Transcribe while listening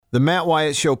The Matt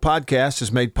Wyatt Show podcast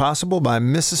is made possible by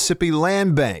Mississippi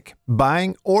Land Bank.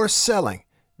 Buying or selling,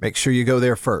 make sure you go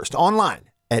there first. Online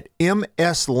at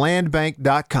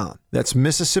mslandbank.com. That's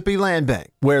Mississippi Land Bank,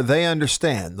 where they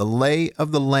understand the lay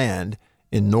of the land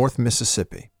in North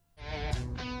Mississippi.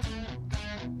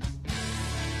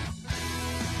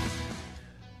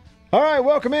 All right,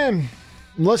 welcome in.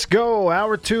 Let's go.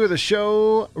 Hour 2 of the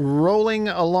show rolling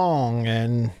along.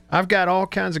 And I've got all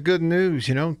kinds of good news.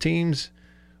 You know, teams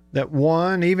that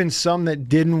won, even some that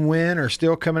didn't win, are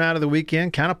still coming out of the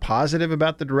weekend kind of positive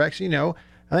about the direction. You know,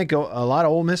 I think a lot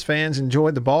of Ole Miss fans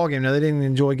enjoyed the ball game. Now, they didn't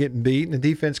enjoy getting beat, and the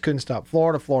defense couldn't stop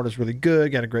Florida. Florida's really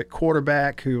good, got a great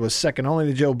quarterback who was second only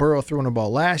to Joe Burrow throwing the ball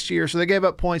last year, so they gave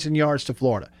up points and yards to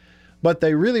Florida. But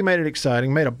they really made it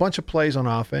exciting, made a bunch of plays on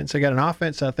offense. They got an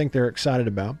offense I think they're excited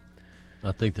about.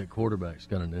 I think that quarterback's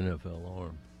got an NFL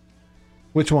arm.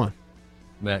 Which one?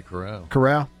 Matt Corral.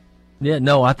 Corral? Yeah,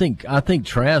 no, I think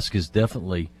Trask is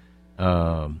definitely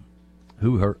one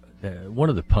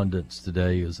of the pundits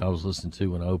today, as I was listening to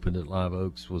when I opened at Live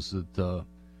Oaks, was that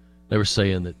they were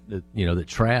saying that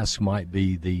Trask might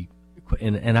be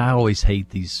and I always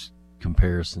hate these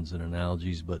comparisons and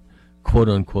analogies, but quote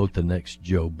unquote the next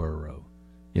Joe Burrow.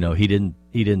 You know, he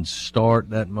didn't start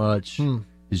that much.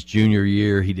 His junior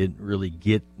year, he didn't really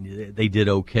they did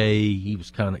okay. He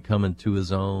was kind of coming to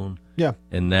his own. Yeah.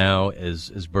 And now, as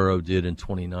Burrow did in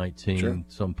 2019, sure,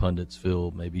 some pundits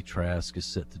feel maybe Trask is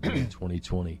set to do in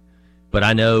 2020. But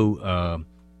I know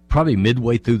probably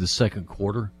midway through the second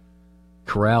quarter,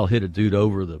 Corral hit a dude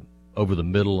over the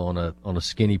middle on a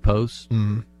skinny post.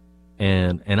 Mm-hmm.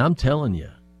 And I'm telling you,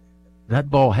 that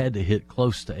ball had to hit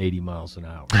close to 80 miles an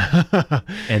hour.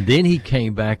 And then he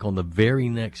came back on the very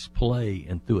next play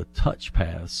and threw a touch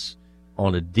pass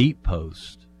on a deep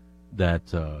post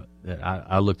that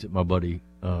I looked at my buddy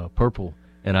Purple,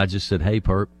 and I just said, hey,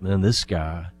 Perp, man, this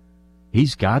guy,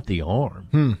 he's got the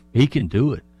arm. He can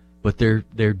do it. But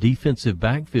their defensive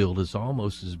backfield is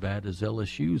almost as bad as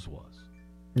LSU's was.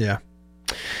 Yeah.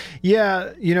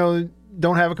 Yeah, you know,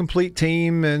 don't have a complete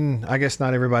team, and I guess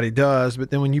not everybody does, but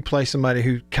then when you play somebody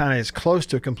who kind of is close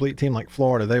to a complete team like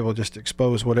Florida, they will just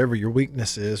expose whatever your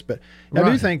weakness is. But right.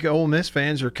 I do think Ole Miss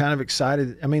fans are kind of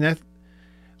excited. I mean,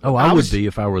 I would be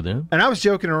if I were them. And I was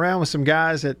joking around with some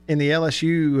guys in the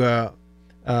LSU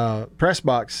press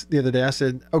box the other day. I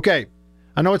said, okay,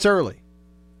 I know it's early.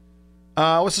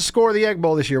 What's the score of the Egg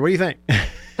Bowl this year? What do you think?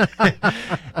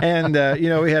 And,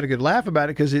 we had a good laugh about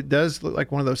it because it does look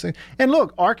like one of those things. And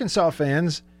look, Arkansas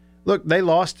fans, they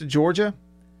lost to Georgia.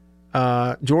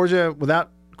 Georgia, without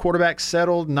quarterback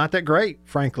settled, not that great,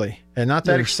 frankly, and not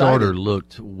that exciting. Their starter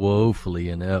looked woefully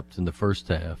inept in the first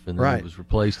half, and then it was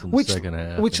replaced in the second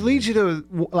half. Which leads you to,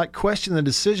 question the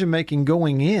decision-making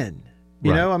going in.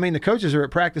 You know, I mean, the coaches are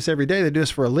at practice every day. They do this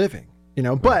for a living,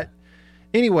 But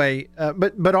anyway,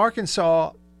 but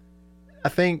Arkansas, I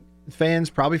think, fans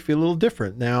probably feel a little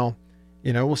different. Now,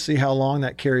 we'll see how long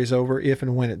that carries over, if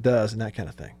and when it does, and that kind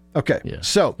of thing. Okay,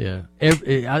 so. Yeah,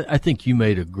 I think you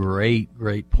made a great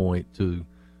point to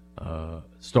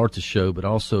start the show, but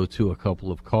also to a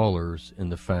couple of callers in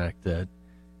the fact that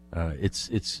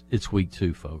it's week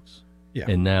 2, folks. Yeah.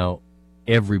 And now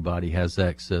everybody has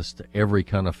access to every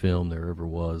kind of film there ever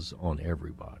was on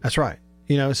everybody. That's right.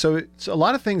 So it's a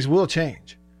lot of things will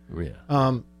change.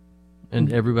 Yeah.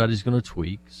 And everybody's going to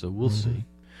tweak, so we'll see.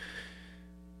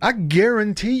 I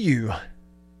guarantee you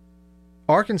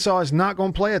Arkansas is not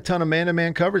going to play a ton of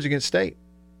man-to-man coverage against State.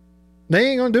 They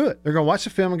ain't going to do it. They're going to watch the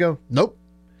film and go, nope.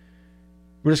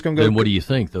 We're just going to go. Then what do you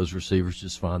think? Those receivers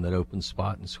just find that open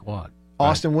spot and squat.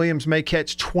 Austin Williams may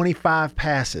catch 25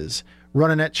 passes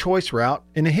running that choice route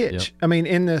in a hitch. Yep. I mean,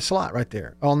 in the slot right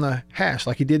there on the hash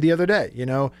like he did the other day,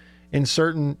 in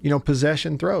certain,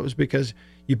 possession throws because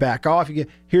you back off.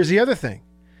 Here's the other thing.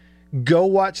 Go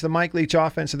watch the Mike Leach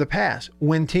offense of the pass.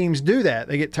 When teams do that,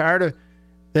 they get tired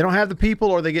they don't have the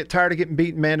people, or they get tired of getting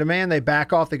beaten man-to-man. They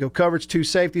back off. They go coverage, 2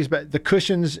 safeties, but the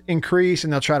cushions increase,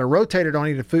 and they'll try to rotate it on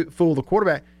you to fool the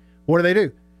quarterback. What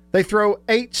do? They throw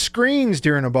 8 screens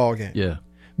during a ball game. Yeah.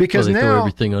 Because they now throw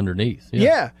everything underneath.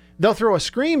 Yeah. They'll throw a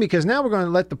screen because now we're going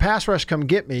to let the pass rush come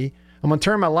get me. I'm going to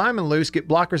turn my lineman loose, get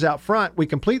blockers out front. We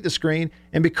complete the screen,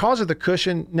 and because of the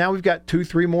cushion, now we've got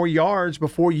 2-3 more yards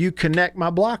before you connect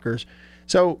my blockers.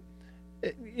 So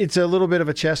it's a little bit of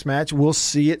a chess match. We'll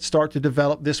see it start to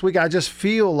develop this week. I just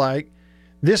feel like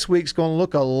this week's going to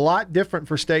look a lot different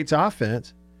for State's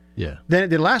offense than it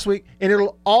did last week, and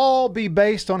it'll all be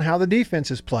based on how the defense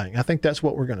is playing. I think that's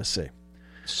what we're going to see.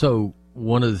 So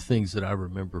one of the things that I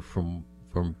remember from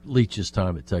Leach's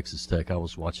time at Texas Tech, I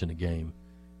was watching a game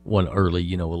one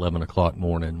early, 11 o'clock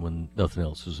morning when nothing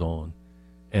else was on.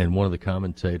 and one of the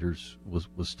commentators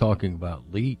was talking about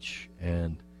Leach,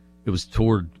 and it was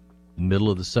toward the middle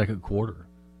of the second quarter,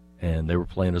 and they were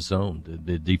playing a zone.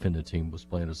 The defending team was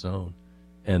playing a zone,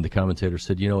 and the commentator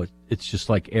said, it's just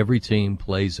like every team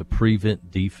plays a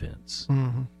prevent defense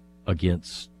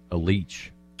against a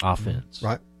Leach offense,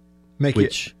 right?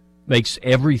 Which makes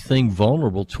everything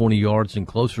vulnerable 20 yards and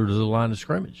closer to the line of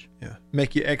scrimmage. Yeah,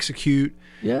 make you execute.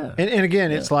 Yeah, and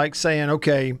again, it's like saying,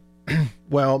 okay,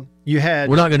 well, we're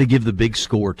not going to give the big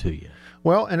score to you.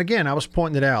 Well, and again, I was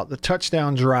pointing it out. The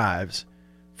touchdown drives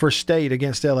for State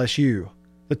against LSU,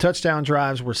 the touchdown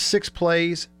drives were 6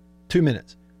 plays, 2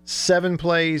 minutes, 7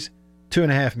 plays,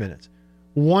 2.5 minutes,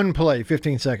 1 play,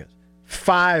 15 seconds,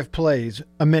 5 plays,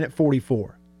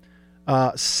 1:44,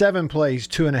 7 plays,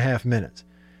 2.5 minutes.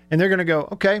 And they're going to go,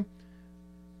 okay,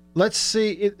 let's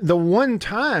see. The one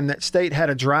time that State had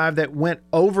a drive that went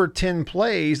over 10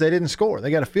 plays, they didn't score.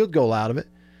 They got a field goal out of it.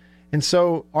 And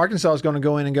so Arkansas is going to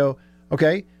go in and go,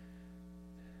 okay,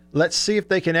 let's see if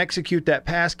they can execute that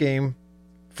pass game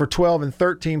for 12 and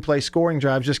 13 play scoring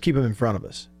drives. Just keep them in front of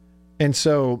us. And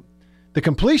so the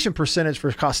completion percentage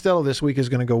for Costello this week is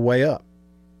going to go way up.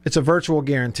 It's a virtual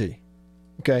guarantee.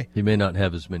 Okay. He may not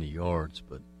have as many yards,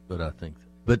 but I think.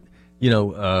 But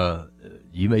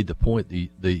you made the point. The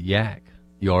YAC,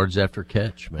 yards after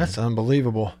catch, man. That's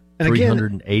unbelievable. And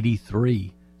 383.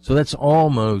 Again, so that's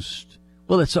almost.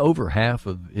 Well, that's over half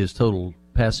of his total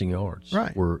passing yards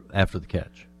were after the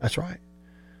catch. That's right.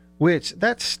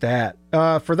 That stat,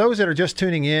 for those that are just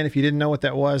tuning in, if you didn't know what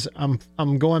that was,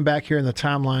 I'm going back here in the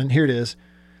timeline. Here it is.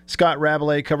 Scott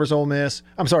Rabelais covers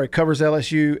covers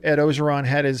LSU. Ed Orgeron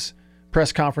had his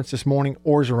press conference this morning.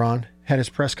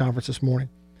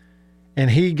 And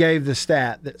he gave the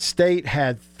stat that State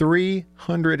had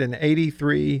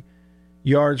 383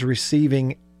 yards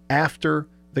receiving after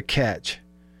the catch.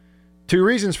 2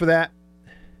 reasons for that.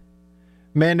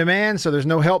 Man-to-man, so there's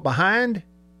no help behind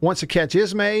once a catch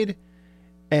is made,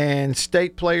 and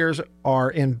State players are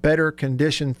in better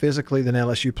condition physically than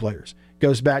LSU players.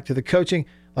 Goes back to the coaching.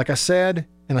 Like I said,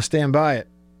 and I stand by it,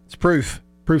 it's proof.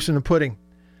 Proof's in the pudding.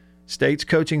 State's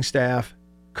coaching staff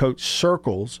coach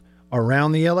circles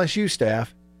around the LSU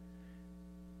staff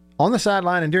on the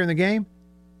sideline and during the game,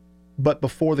 but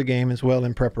before the game as well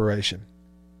in preparation.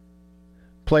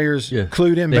 Players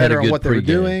clued in better on what they were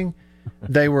doing.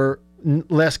 They were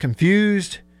less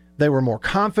confused. They were more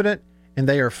confident, and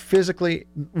they were physically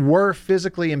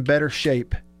in better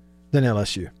shape than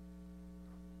LSU.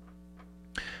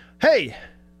 Hey,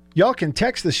 y'all can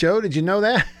text the show. Did you know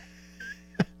that?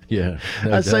 Yeah.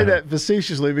 I say that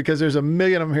facetiously because there's a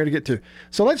million of them here to get to.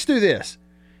 So let's do this.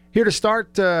 Here to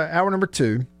start hour number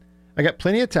 2. I got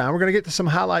plenty of time. We're going to get to some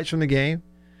highlights from the game.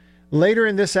 Later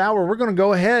in this hour, we're going to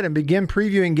go ahead and begin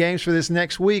previewing games for this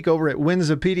next week over at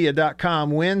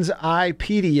Winsipedia.com,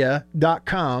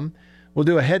 Winsipedia.com. We'll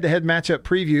do a head-to-head matchup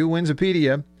preview,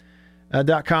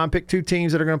 Winsipedia.com. Pick 2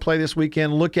 teams that are going to play this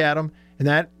weekend, look at them, and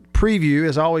that preview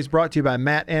is always brought to you by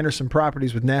Matt Anderson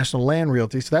Properties with National Land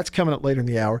Realty. So that's coming up later in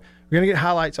the hour. We're going to get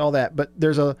highlights, all that, but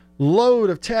there's a load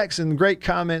of texts and great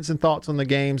comments and thoughts on the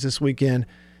games this weekend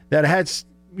that had –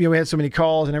 we had so many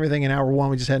calls and everything in hour 1.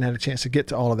 We just hadn't had a chance to get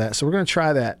to all of that. So we're going to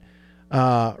try that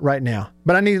right now.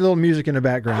 But I need a little music in the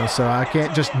background, so I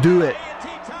can't just do it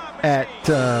at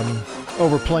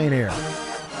over plain air.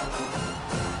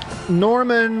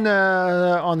 Norman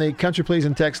on the Country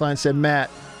Pleasing text line said,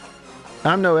 Matt,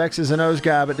 I'm no X's and O's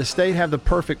guy, but does State have the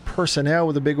perfect personnel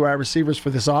with the big wide receivers for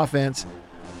this offense?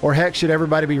 Or heck, should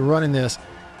everybody be running this?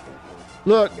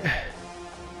 Look,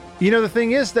 the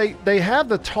thing is, they have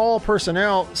the tall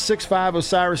personnel, 6'5"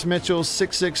 Osiris Mitchell,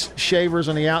 6'6" Shavers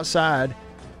on the outside,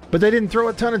 but they didn't throw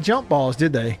a ton of jump balls,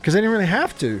 did they? Because they didn't really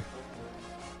have to.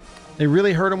 They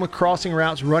really hurt them with crossing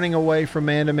routes, running away from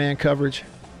man-to-man coverage.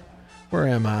 Where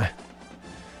am I?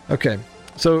 Okay,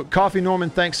 so Coffee Norman,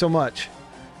 thanks so much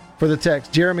for the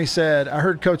text. Jeremy said, I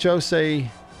heard Coach O say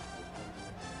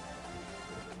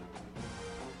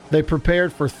they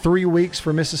prepared for 3 weeks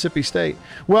for Mississippi State.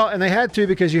 Well, and they had to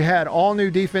because you had all new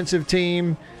defensive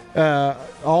team,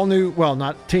 all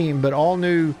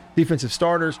new defensive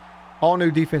starters, all new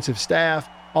defensive staff,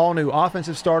 all new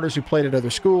offensive starters who played at other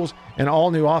schools, and all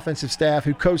new offensive staff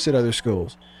who coached at other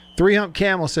schools. 3-Hump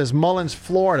Camel says Mullins,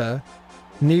 Florida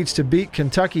needs to beat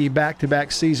Kentucky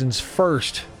back-to-back seasons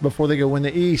first before they go win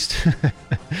the East.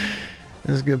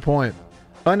 That's a good point.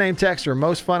 Unnamed texter,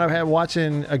 most fun I've had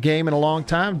watching a game in a long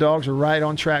time. Dogs are right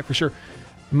on track for sure.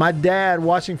 My dad,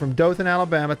 watching from Dothan,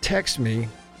 Alabama, texted me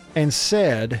and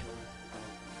said,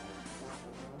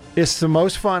 it's the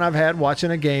most fun I've had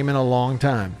watching a game in a long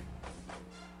time.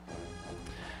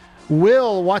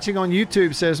 Will, watching on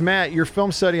YouTube, says, Matt, your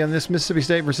film study on this Mississippi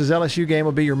State versus LSU game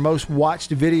will be your most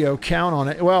watched video. Count on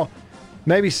it. Well,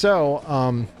 maybe so.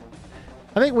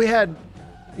 I think we had,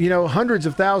 hundreds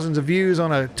of thousands of views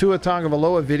on a Tua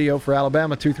Tagovailoa video for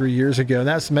Alabama 2-3 years ago. And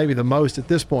that's maybe the most at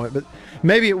this point, but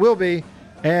maybe it will be.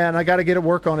 And I got to get to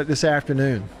work on it this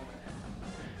afternoon.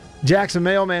 Jackson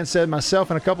Mailman said, myself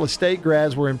and a couple of State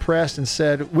grads were impressed and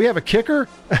said, we have a kicker?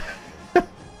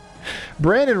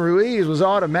 Brandon Ruiz was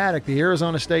automatic, the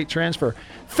Arizona State transfer.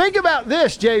 Think about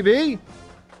this, JB.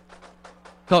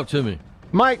 Talk to me.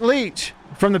 Mike Leach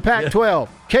from the Pac-12.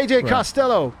 Yeah. KJ right.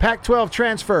 Costello, Pac-12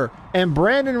 transfer. And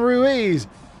Brandon Ruiz,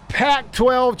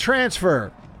 Pac-12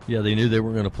 transfer. Yeah, they knew they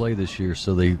weren't going to play this year,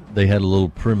 so they had a little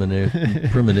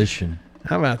premonition.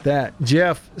 How about that?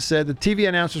 Jeff said the TV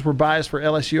announcers were biased for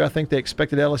LSU. I think they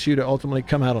expected LSU to ultimately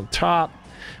come out on top.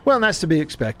 Well, and that's to be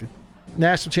expected.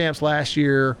 National champs last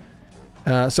year,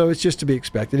 so it's just to be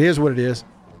expected. It is what it is.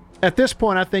 At this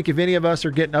point, I think if any of us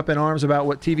are getting up in arms about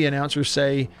what TV announcers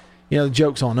say, the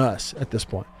joke's on us at this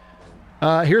point.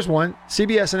 Here's one.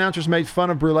 CBS announcers made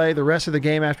fun of Brule the rest of the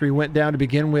game after he went down to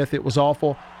begin with. It was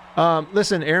awful.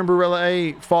 Listen, Aaron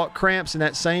Brule fought cramps in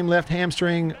that same left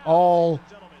hamstring all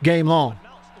game long.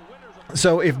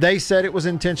 So if they said it was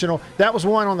intentional, that was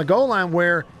one on the goal line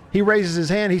where he raises his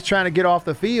hand, he's trying to get off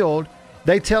the field.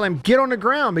 They tell him, get on the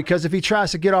ground, because if he tries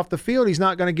to get off the field, he's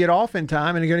not going to get off in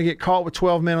time, and he's going to get caught with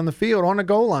 12 men on the field on the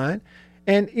goal line.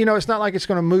 And, it's not like it's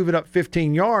going to move it up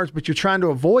 15 yards, but you're trying to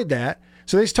avoid that.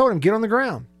 So they just told him, get on the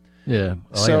ground. Yeah,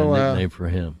 I had a nickname for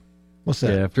him. What's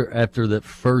that? Yeah, after that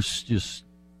first just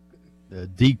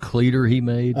decleater he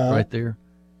made right there,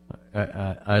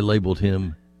 I labeled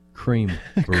him Cream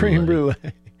Brulee. Cream Brulee.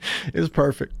 It was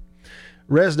perfect.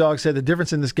 Res Dog said the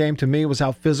difference in this game to me was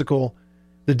how physical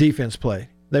the defense played.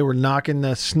 They were knocking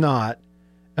the snot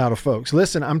out of folks.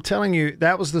 Listen, I'm telling you,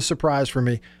 that was the surprise for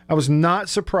me. I was not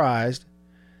surprised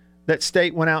that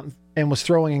State went out and was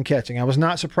throwing and catching. I was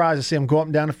not surprised to see them go up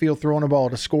and down the field throwing the ball,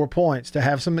 to score points, to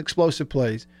have some explosive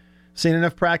plays. Seen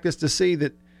enough practice to see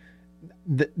that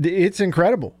it's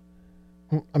incredible.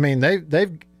 I mean,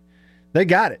 they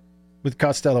got it with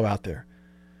Costello out there.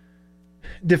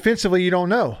 Defensively, you don't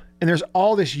know. And there's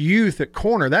all this youth at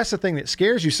corner. That's the thing that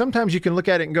scares you. Sometimes you can look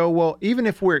at it and go, well, even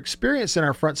if we're experienced in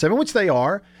our front seven, which they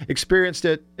are, experienced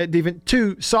at defense,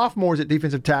 2 sophomores at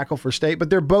defensive tackle for State, but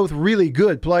they're both really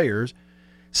good players.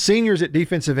 Seniors at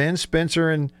defensive end, Spencer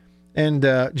and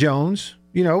Jones,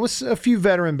 with a few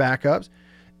veteran backups.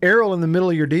 Errol in the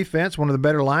middle of your defense, one of the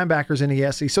better linebackers in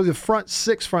the SEC. So the front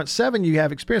 6, front 7, you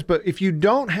have experience. But if you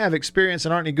don't have experience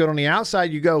and aren't any good on the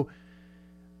outside, you go,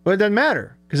 well, it doesn't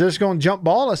matter, because they're just going to jump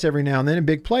ball us every now and then in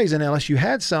big plays, and LSU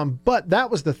had some. But that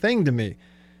was the thing to me.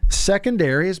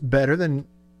 Secondary is better than,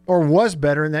 or was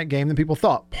better in that game than people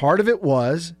thought. Part of it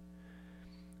was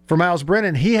for Miles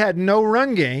Brennan. He had no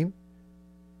run game.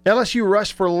 LSU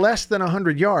rushed for less than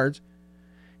 100 yards.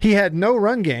 He had no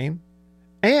run game,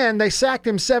 and they sacked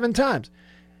him 7 times.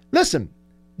 Listen,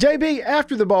 JB,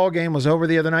 after the ball game was over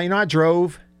the other night, I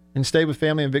drove and stayed with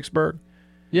family in Vicksburg.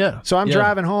 Yeah. So I'm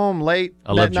driving home late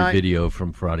I loved your video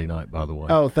from Friday night, by the way.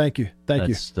 Oh, thank you. Thank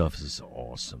you. That stuff is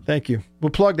awesome. Thank you. We'll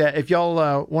plug that. If y'all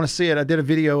want to see it, I did a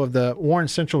video of the Warren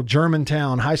Central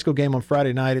Germantown high school game on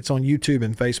Friday night. It's on YouTube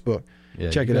and Facebook. Yeah,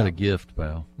 check it out. A gift,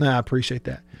 pal. I appreciate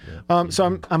that. Yeah,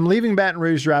 so I'm leaving Baton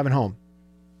Rouge, driving home.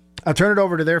 I turn it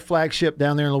over to their flagship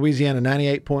down there in Louisiana,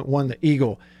 98.1, the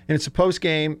Eagle. And it's a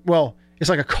post-game, well, it's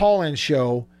like a call-in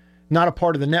show, not a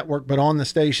part of the network, but on the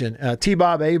station.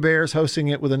 T-Bob Abear's hosting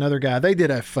it with another guy. They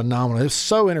did a phenomenal. It was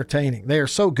so entertaining. They are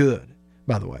so good,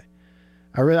 by the way.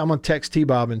 I'm going to text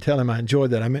T-Bob and tell him I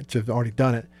enjoyed that. I meant to have already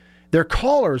done it. Their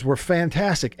callers were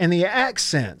fantastic. And the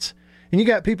accents. And you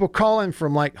got people calling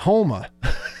from like Homa.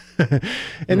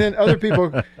 And then other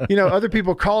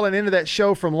people calling into that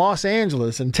show from Los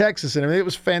Angeles and Texas. And I mean, it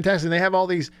was fantastic. And they have all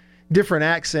these different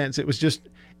accents. It was just,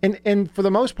 and for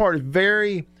the most part,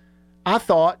 very, I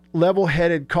thought,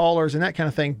 level-headed callers and that kind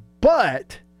of thing.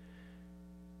 But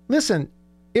listen,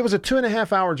 it was a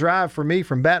 2.5-hour drive for me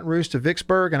from Baton Rouge to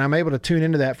Vicksburg, and I'm able to tune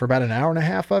into that for about an hour and a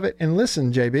half of it. And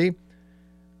listen, JB,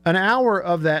 an hour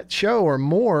of that show or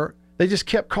more, they just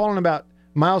kept calling about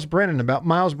Miles Brennan,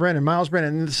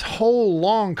 and this whole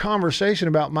long conversation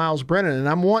about Miles Brennan. And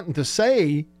I'm wanting to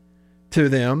say to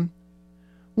them,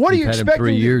 what are you expecting?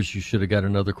 Him 3 years, you should have got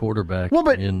another quarterback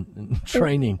in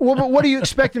training. Well, but what are you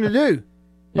expecting to do?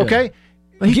 Yeah. Okay.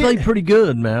 He played pretty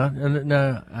good, man.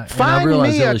 Find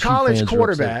me a college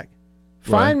quarterback.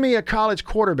 Find me a college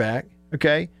quarterback,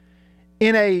 okay,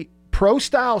 in a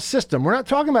pro-style system. We're not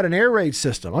talking about an air raid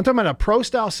system. I'm talking about a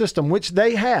pro-style system, which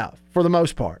they have for the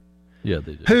most part. Yeah,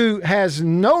 they do. Who has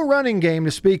no running game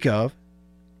to speak of,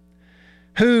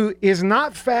 who is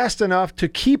not fast enough to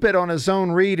keep it on a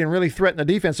zone read and really threaten the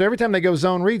defense. So every time they go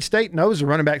zone read, State knows the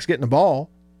running back's getting the ball.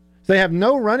 They have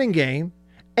no running game,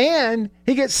 and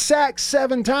he gets sacked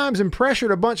 7 times and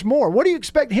pressured a bunch more. What do you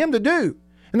expect him to do?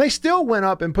 And they still went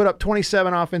up and put up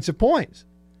 27 offensive points.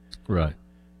 Right.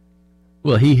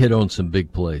 Well, he hit on some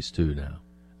big plays, too, now.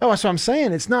 Oh, that's what I'm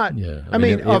saying. It's not. Yeah. I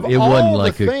mean, of it all wasn't the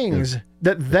like things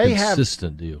that they have.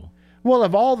 Consistent deal. Well,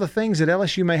 of all the things that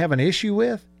LSU may have an issue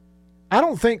with, I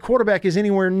don't think quarterback is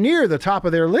anywhere near the top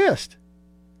of their list.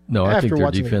 No, I think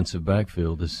their defensive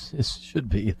backfield should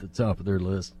be at the top of their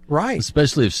list. Right.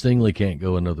 Especially if Stingley can't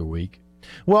go another week.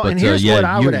 Well, and here's what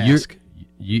I would ask.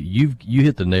 You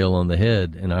hit the nail on the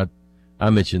head, and I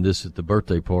mentioned this at the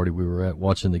birthday party we were at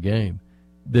watching the game.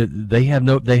 They had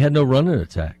no running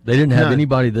attack. They didn't have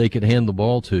anybody they could hand the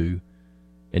ball to.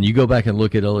 And you go back and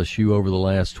look at LSU over the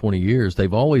last 20 years,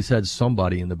 they've always had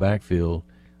somebody in the backfield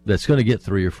that's going to get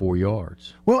 3 or 4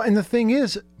 yards. Well, and the thing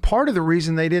is, part of the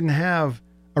reason they didn't have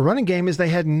a running game is they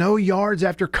had no yards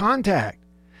after contact.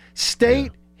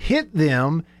 State hit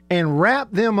them and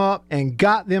wrapped them up and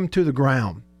got them to the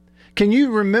ground. Can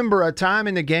you remember a time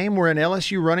in the game where an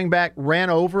LSU running back ran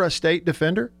over a State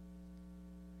defender?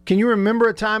 Can you remember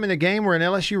a time in the game where an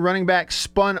LSU running back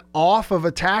spun off of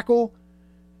a tackle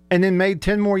and then made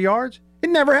 10 more yards? It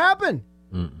never happened.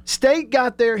 State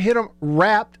got there, hit them,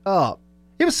 wrapped up.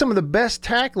 It was some of the best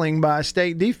tackling by a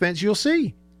State defense you'll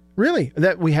see, really,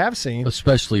 that we have seen.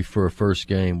 Especially for a first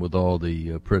game with all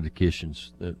the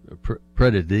predictions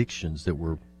that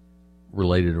were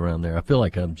related around there. I feel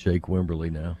like I'm Jake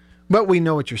Wimberly now. But we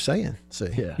know what you're saying.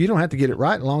 See, You don't have to get it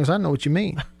right as long as I know what you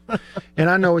mean. And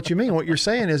I know what you mean. What you're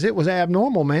saying is it was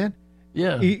abnormal, man.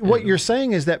 Yeah. What you're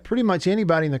saying is that pretty much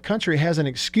anybody in the country has an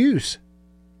excuse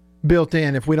built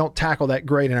in if we don't tackle that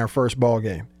great in our first ball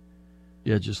game.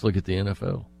 Yeah, just look at the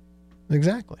NFL.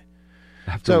 Exactly.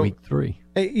 After week 3.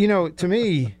 You know, to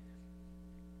me,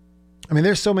 I mean,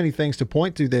 there's so many things to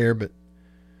point to there, but,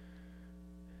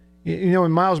 you know,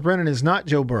 and Miles Brennan is not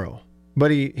Joe Burrow,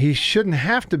 but he shouldn't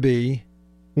have to be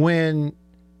when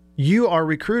you are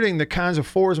recruiting the kinds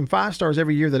of 4s and 5 stars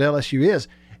every year that LSU is.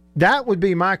 That would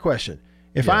be my question.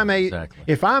 If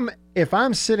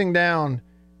I'm sitting down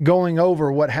going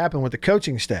over what happened with the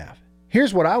coaching staff,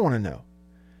 here's what I want to know.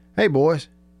 Hey, boys,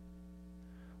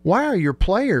 why are your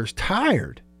players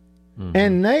tired? Mm-hmm.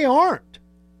 And they aren't.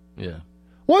 Yeah.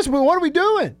 What are we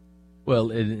doing?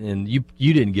 Well, and you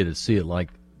didn't get to see it like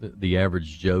the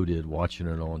average Joe did watching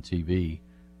it on TV.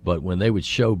 But when they would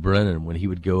show Brennan, when he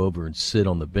would go over and sit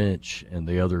on the bench and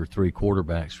the other 3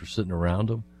 quarterbacks were sitting around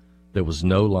him, there was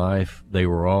no life. They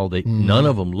were all none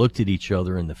of them looked at each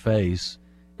other in the face,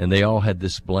 and they all had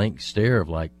this blank stare of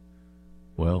like,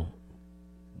 well,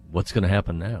 what's going to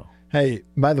happen now? Hey,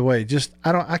 by the way,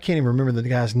 I can't even remember the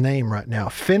guy's name right now.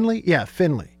 Finley? Yeah,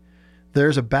 Finley.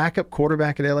 There's a backup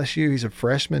quarterback at LSU. He's a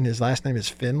freshman. His last name is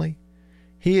Finley.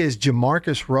 He is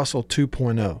Jamarcus Russell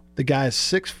 2.0. The guy is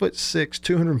 6'6",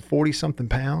 240-something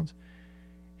pounds.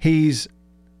 He's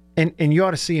and you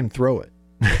ought to see him throw it.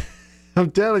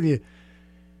 I'm telling you,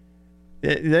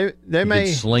 they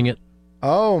may sling it.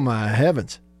 Oh my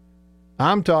heavens!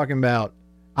 I'm talking about.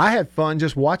 I had fun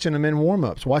just watching him in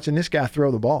warm-ups, watching this guy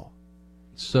throw the ball.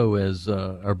 So, as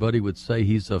our buddy would say,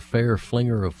 he's a fair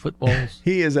flinger of footballs.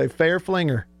 He is a fair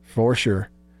flinger for sure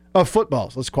of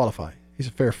footballs. Let's qualify. He's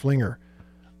a fair flinger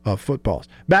of footballs.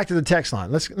 Back to the text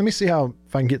line. Let me see if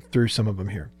I can get through some of them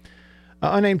here.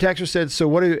 Unnamed texter said, so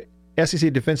what do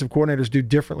SEC defensive coordinators do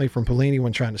differently from Pelini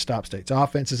when trying to stop State's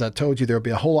offense? As I told you, there will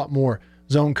be a whole lot more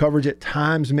zone coverage at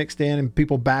times mixed in and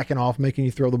people backing off, making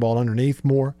you throw the ball underneath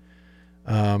more.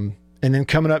 And then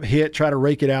coming up, try to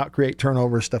rake it out, create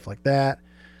turnovers, stuff like that.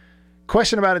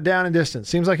 Question about a down and distance.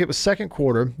 Seems like it was second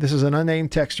quarter. This is an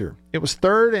unnamed texter. It was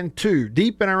 3rd and 2,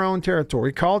 deep in our own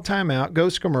territory. Called timeout,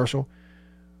 goes to commercial.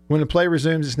 When the play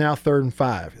resumes, it's now 3rd and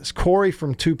 5. It's Corey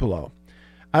from Tupelo.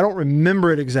 I don't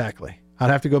remember it exactly.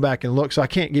 I'd have to go back and look, so I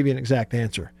can't give you an exact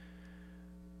answer.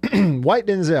 White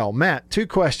Denzel, Matt, 2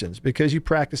 questions because you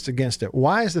practiced against it.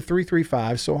 Why is the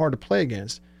 3-3-5 so hard to play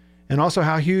against? And also,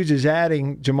 how huge is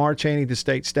adding Jamar Chaney to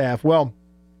State staff? Well,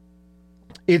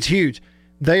 it's huge.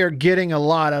 They are getting a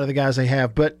lot out of the guys they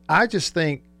have. But I just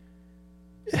think,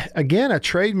 again, a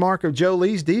trademark of Joe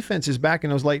Lee's defenses back in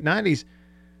those late 90s,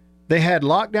 they had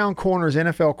lockdown corners,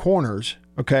 NFL corners,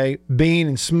 okay, Bean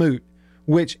and Smoot,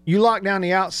 which you lock down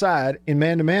the outside in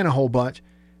man-to-man a whole bunch.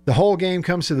 The whole game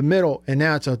comes to the middle, and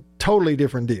now it's a totally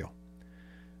different deal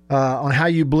on how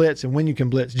you blitz and when you can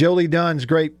blitz. Joe Lee Dunn's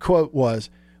great quote was,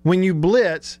 when you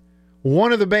blitz,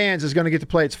 one of the bands is going to get to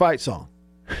play its fight song.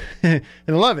 And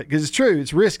I love it because it's true.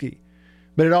 It's risky,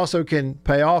 but it also can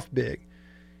pay off big.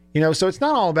 So it's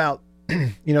not all about,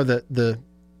 I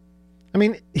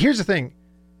mean, here's the thing.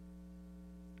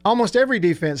 Almost every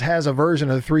defense has a version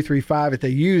of the 3-3-5 that they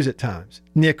use at times.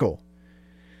 Nickel.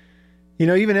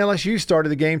 Even LSU started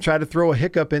the game, tried to throw a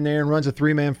hiccup in there and runs a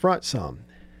 3-man front some,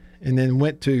 and then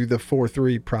went to the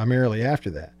 4-3 primarily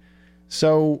after that.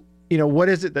 So, what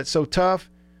is it that's so tough?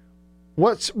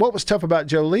 What was tough about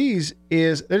Joe Lee's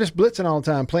is they're just blitzing all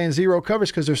the time, playing zero coverage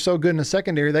because they're so good in the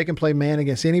secondary. They can play man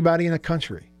against anybody in the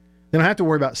country. They don't have to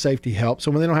worry about safety help. So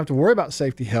when they don't have to worry about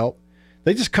safety help,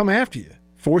 they just come after you,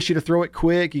 force you to throw it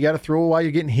quick. You got to throw it while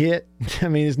you're getting hit. I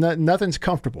mean, nothing's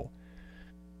comfortable.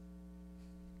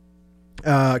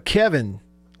 Kevin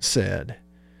said,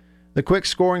 the quick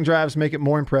scoring drives make it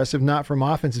more impressive, not from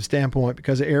offensive standpoint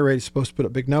because the air raid is supposed to put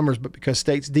up big numbers, but because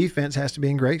State's defense has to be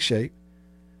in great shape.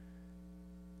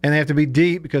 And they have to be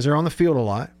deep because they're on the field a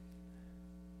lot.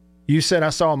 You said I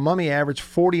saw Mummy average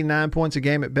 49 points a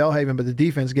game at Belhaven, but the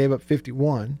defense gave up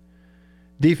 51.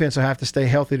 Defense will have to stay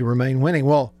healthy to remain winning.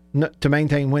 Well, to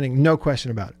maintain winning, no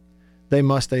question about it. They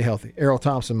must stay healthy. Errol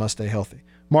Thompson must stay healthy.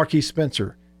 Marquise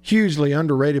Spencer, hugely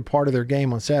underrated part of their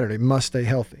game on Saturday, must stay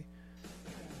healthy.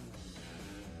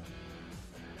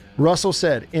 Russell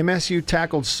said, MSU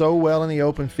tackled so well in the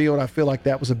open field, I feel like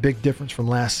that was a big difference from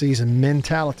last season.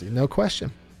 Mentality, no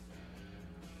question.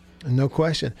 No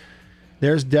question.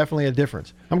 There's definitely a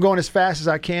difference. I'm going as fast as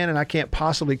I can, and I can't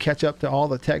possibly catch up to all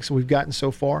the texts we've gotten so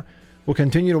far. We'll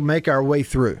continue to make our way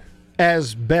through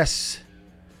as best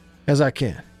as I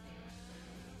can.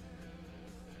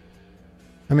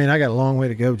 I mean, I got a long way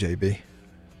to go, JB.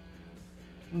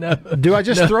 No. Do I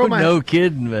just throw my... No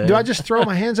kidding, man. Do I just throw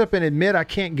my hands up and admit I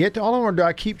can't get to all of them, or do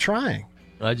I keep trying?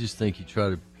 I just think you try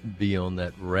to be on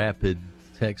that rapid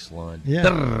text line.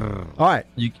 Yeah. All right.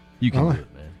 You can do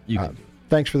it, man. You can do it.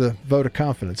 Thanks for the vote of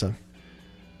confidence. I'm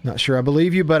not sure I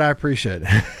believe you, but I appreciate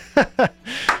it.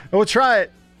 We'll try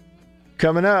it.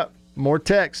 Coming up, more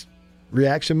text.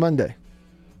 Reaction Monday.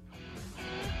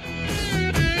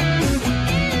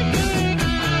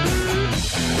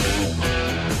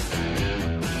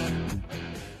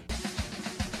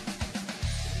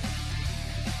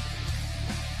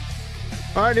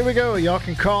 All right, here we go. Y'all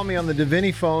can call me on the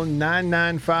Davini phone,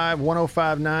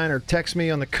 995-1059, or text me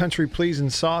on the Country Pleasing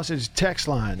Sausage text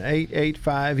line,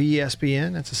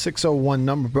 885-ESPN. That's a 601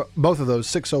 number, both of those,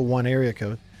 601 area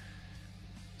code.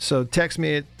 So text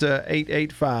me at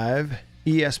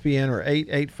 885-ESPN or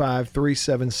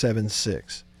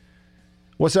 885-3776.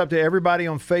 What's up to everybody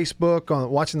on Facebook, on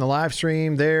watching the live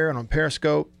stream there, and on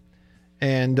Periscope?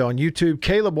 And on YouTube,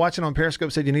 Caleb watching on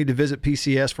Periscope said you need to visit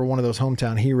PCS for one of those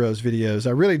Hometown Heroes videos.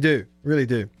 I really do.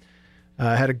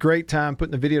 I had a great time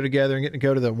putting the video together and getting to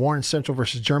go to the Warren Central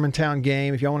versus Germantown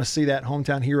game. If y'all want to see that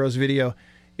Hometown Heroes video,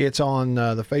 it's on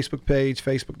the Facebook page,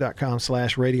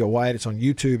 facebook.com/Radio Wyatt. It's on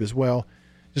YouTube as well.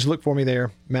 Just look for me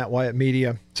there, Matt Wyatt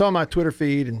Media. It's on my Twitter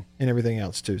feed and everything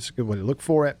else, too. It's a good way to look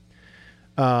for it.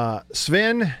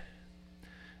 Sven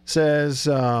says...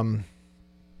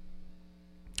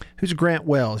 who's Grant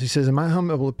Wells? He says, in my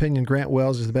humble opinion, Grant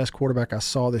Wells is the best quarterback I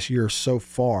saw this year so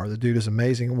far. The dude is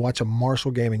amazing. Watch a Marshall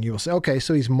game and you will say, okay,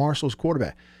 so he's Marshall's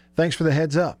quarterback. Thanks for the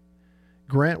heads up.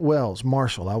 Grant Wells,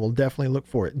 Marshall. I will definitely look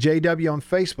for it. JW on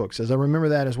Facebook says, I remember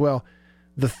that as well.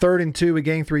 The 3rd and 2, we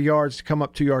gained 3 yards to come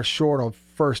up 2 yards short on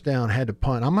first down, had to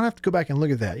punt. I'm going to have to go back and look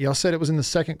at that. Y'all said it was in the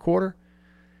second quarter?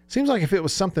 Seems like if it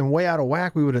was something way out of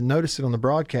whack, we would have noticed it on the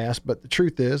broadcast. But the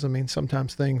truth is, I mean,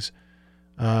 sometimes things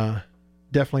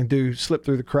definitely do slip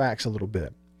through the cracks a little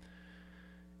bit.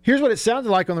 Here's what it sounded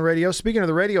like on the radio. Speaking of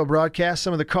the radio broadcast,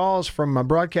 some of the calls from my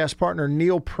broadcast partner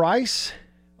Neil Price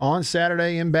on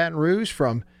Saturday in Baton Rouge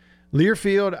from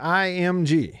Learfield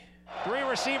IMG. 3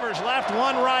 receivers left,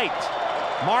 1 right.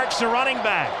 Marks the running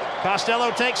back.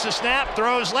 Costello takes the snap,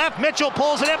 throws left. Mitchell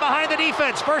pulls it in behind the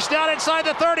defense. First down inside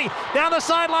the 30. Down the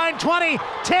sideline, 20,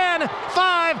 10,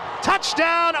 5.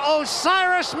 Touchdown,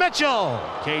 Osiris Mitchell.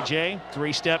 KJ,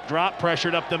 3-step drop,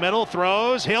 pressured up the middle,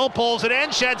 throws. Hill pulls it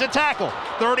in, sheds a tackle.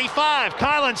 35.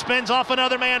 Kylan spins off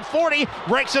another man, 40.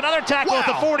 Breaks another tackle at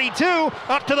the 42.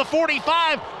 Up to the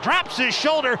 45. Drops his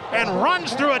shoulder and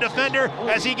runs through a defender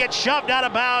as he gets shoved out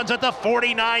of bounds at the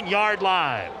 49-yard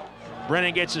line.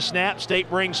 Brennan gets a snap. State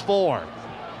brings 4.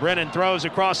 Brennan throws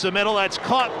across the middle. That's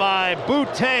caught by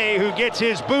Boutte, who gets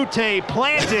his Boutte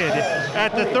planted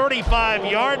at the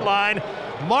 35-yard line.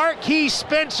 Marquise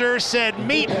Spencer said,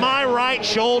 meet my right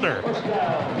shoulder.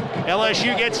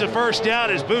 LSU gets the first down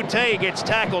as Boutte gets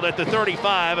tackled at the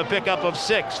 35, a pickup of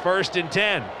 6, 1st and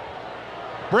 10.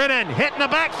 Brennan hitting the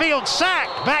backfield,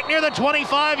 sacked back near the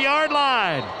 25-yard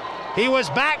line. He was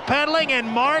backpedaling, and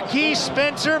Marquis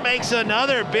Spencer makes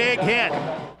another big hit.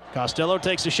 Costello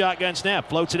takes a shotgun snap,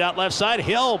 floats it out left side.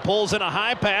 Hill pulls in a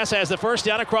high pass, has the first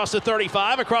down across the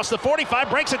 35, across the 45,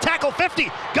 breaks a tackle,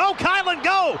 50. Go, Kylan,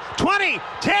 go! 20,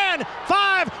 10,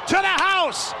 5, to the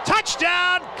house!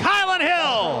 Touchdown, Kylan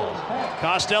Hill!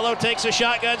 Costello takes a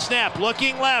shotgun snap,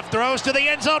 looking left, throws to the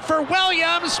end zone for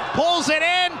Williams, pulls it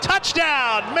in,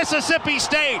 touchdown, Mississippi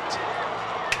State!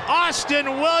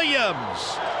 Austin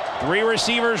Williams. 3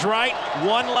 receivers right,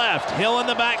 1 left. Hill in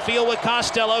the backfield with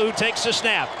Costello, who takes the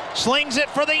snap. Slings it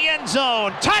for the end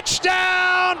zone.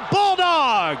 Touchdown,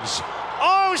 Bulldogs!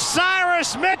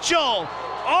 Osiris Mitchell.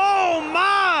 Oh,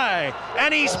 my!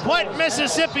 And he's put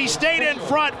Mississippi State in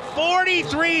front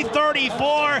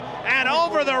 43-34, and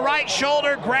over the right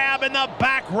shoulder grab in the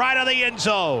back right of the end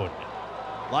zone.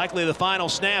 Likely the final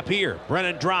snap here.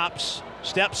 Brennan drops.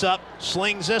 Steps up,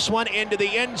 slings this one into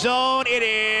the end zone. It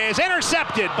is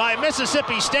intercepted by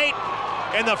Mississippi State.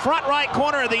 In the front right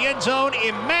corner of the end zone,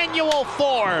 Emmanuel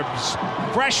Forbes,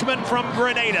 freshman from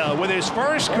Grenada, with his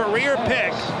first career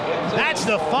pick. That's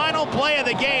the final play of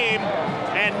the game,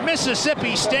 and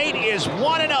Mississippi State is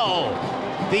 1-0.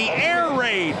 The air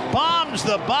raid bombs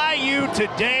the Bayou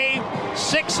today.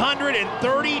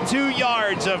 632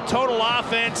 yards of total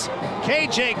offense.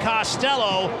 KJ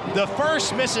Costello, the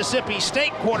first Mississippi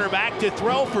State quarterback to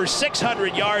throw for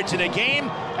 600 yards in a game,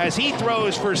 as he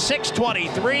throws for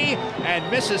 623,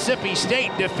 and Mississippi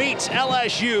State defeats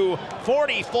LSU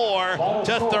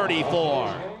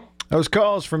 44-34. Those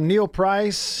calls from Neil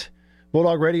Price,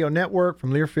 Bulldog Radio Network,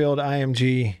 from Learfield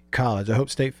IMG College. I hope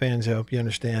State fans help you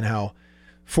understand how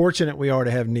fortunate we are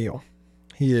to have Neil.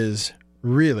 He is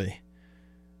really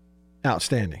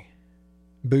outstanding.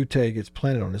 Butte gets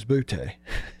planted on his butte.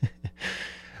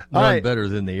 None better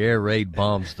than the air raid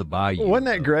bombs the Bayou. Wasn't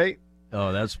that great?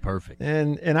 Oh, that's perfect.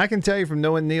 And I can tell you from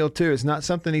knowing Neil, too, it's not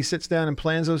something he sits down and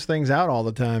plans those things out all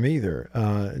the time either.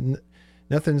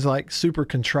 Nothing's like super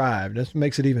contrived. That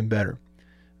makes it even better.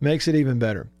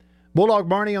 Bulldog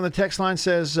Barney on the text line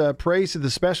says, praise to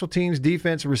the special teams,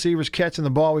 defense, and receivers catching the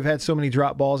ball. We've had so many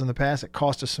drop balls in the past. It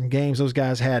cost us some games. Those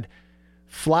guys had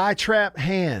fly trap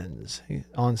hands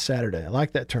on Saturday. I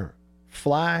like that term.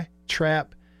 Fly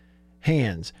trap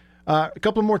hands. A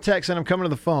couple more texts, and I'm coming to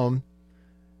the phone.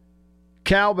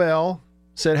 Cowbell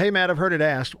said, hey, Matt, I've heard it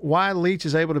asked, why Leach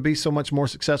is able to be so much more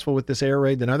successful with this air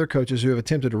raid than other coaches who have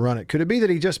attempted to run it. Could it be that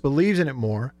he just believes in it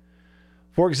more?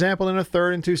 For example, in a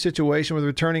 3rd and 2 situation with a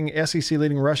returning SEC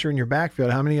leading rusher in your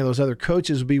backfield, how many of those other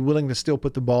coaches would be willing to still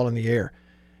put the ball in the air?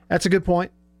 That's a good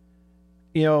point.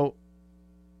 You know,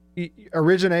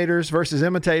 originators versus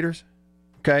imitators,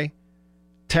 okay?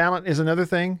 Talent is another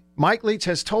thing. Mike Leach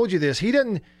has told you this. He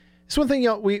doesn't. It's one thing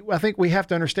I think we have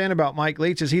to understand about Mike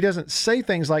Leach is he doesn't say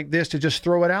things like this to just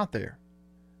throw it out there.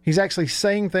 He's actually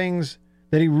saying things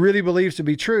that he really believes to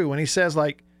be true when he says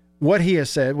like what he has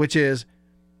said, which is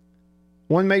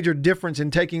one major difference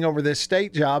in taking over this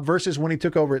state job versus when he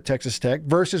took over at Texas Tech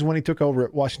versus when he took over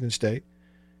at Washington State.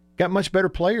 Got much better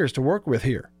players to work with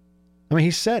here. I mean,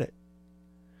 he said it.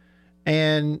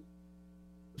 And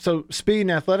so speed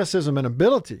and athleticism and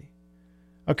ability.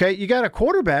 Okay, you got a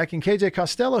quarterback in KJ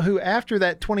Costello who, after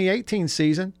that 2018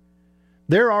 season,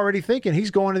 they're already thinking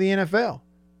he's going to the NFL.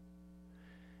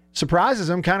 Surprises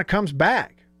him, kind of comes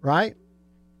back, right?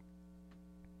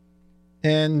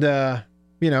 And,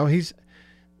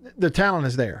 the talent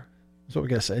is there. That's what we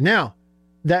got to say. Now,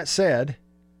 that said,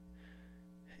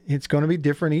 it's going to be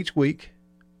different each week,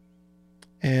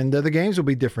 and the games will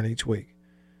be different each week.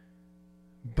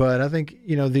 But I think,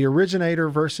 the originator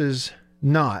versus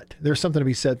not, there's something to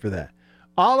be said for that.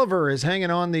 Oliver is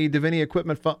hanging on the Davini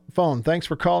Equipment phone. Thanks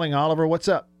for calling, Oliver. What's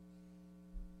up?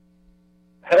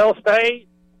 Hail State.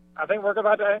 I think we're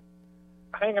about to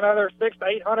hang another 600 to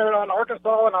 800 on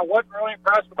Arkansas, and I wasn't really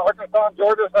impressed with Arkansas and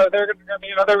Georgia, so they're going to be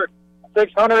another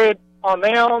 600 on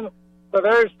them. So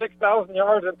there's 6,000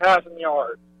 yards in passing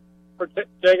yards for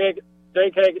J.K.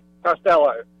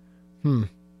 Costello.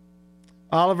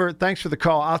 Oliver, thanks for the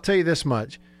call. I'll tell you this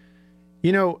much.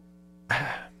 It's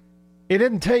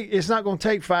not going to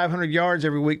take 500 yards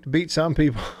every week to beat some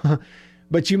people,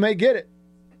 but you may get it.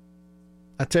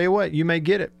 I tell you what, you may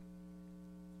get it.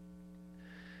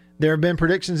 There have been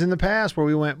predictions in the past where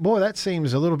we went, boy, that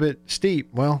seems a little bit steep.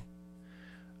 Well,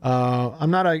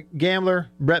 I'm not a gambler.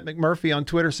 Brett McMurphy on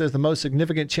Twitter says the most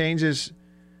significant changes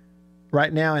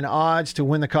right now in odds to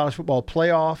win the college football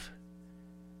playoff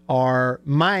are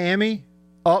Miami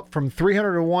up from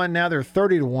 300 to 1. Now they're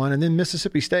 30 to 1. And then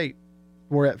Mississippi State,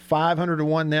 we're at 500 to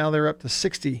 1. Now they're up to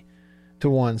 60 to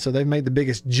 1. So they've made the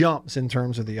biggest jumps in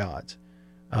terms of the odds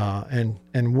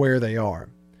and where they are.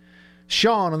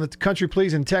 Sean on the Country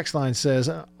Pleasing text line says,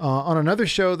 on another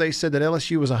show, they said that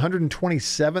LSU was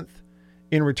 127th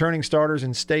in returning starters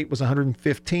and State was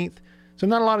 115th. So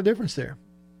not a lot of difference there.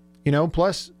 You know,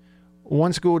 plus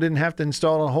one school didn't have to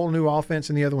install a whole new offense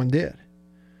and the other one did.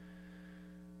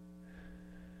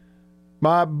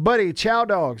 My buddy Chow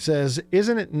Dog says,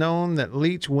 isn't it known that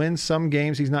Leach wins some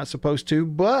games he's not supposed to,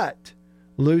 but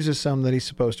loses some that he's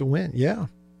supposed to win? Yeah,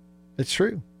 it's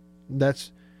true.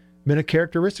 That's been a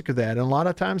characteristic of that. And a lot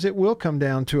of times it will come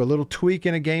down to a little tweak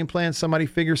in a game plan. Somebody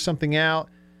figures something out.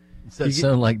 Does that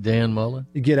sound like Dan Mullen?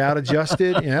 You get out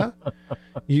adjusted, yeah.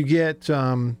 You get,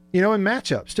 in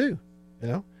matchups too. You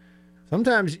know,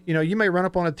 sometimes, you may run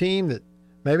up on a team that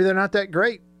maybe they're not that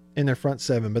great in their front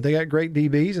seven, but they got great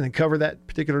DBs and they cover that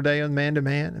particular day on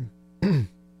man-to-man. And,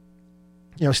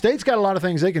 State's got a lot of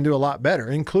things they can do a lot better,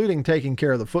 including taking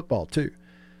care of the football too.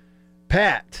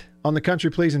 Pat on the Country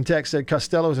Pleasing text said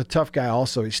Costello is a tough guy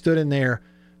also. He stood in there,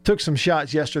 took some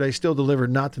shots yesterday, still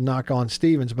delivered, not to knock on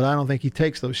Stevens, but I don't think he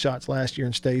takes those shots last year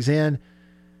and stays in.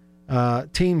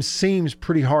 Team seems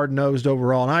pretty hard-nosed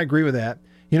overall, and I agree with that.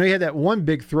 He had that one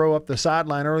big throw up the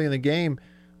sideline early in the game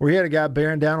where he had a guy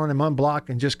bearing down on him unblocked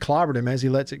and just clobbered him as he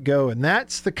lets it go. And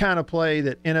that's the kind of play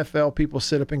that NFL people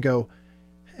sit up and go,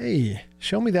 hey,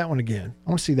 show me that one again. I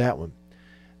want to see that one.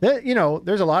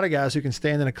 There's a lot of guys who can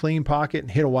stand in a clean pocket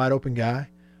and hit a wide open guy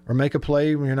or make a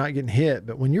play when you're not getting hit.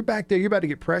 But when you're back there, you're about to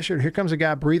get pressured. Here comes a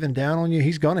guy breathing down on you.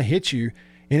 He's going to hit you,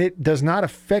 and it does not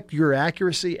affect your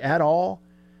accuracy at all.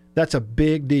 That's a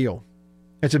big deal.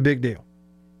 It's a big deal.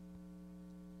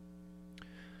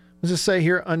 Let's just say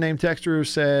here, unnamed texter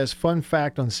says, fun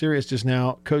fact on Sirius just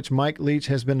now, Coach Mike Leach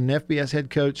has been an FBS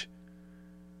head coach.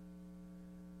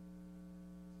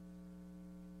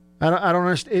 I don't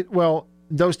understand. Well,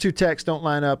 those two texts don't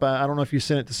line up. I don't know if you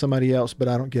sent it to somebody else, but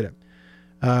I don't get it.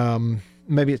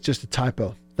 Maybe it's just a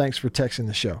typo. Thanks for texting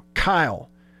the show.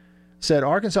 Kyle said,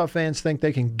 Arkansas fans think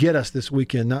they can get us this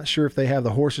weekend. Not sure if they have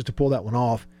the horses to pull that one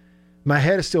off. My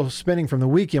head is still spinning from the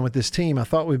weekend with this team. I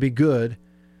thought we'd be good.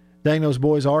 Dang, those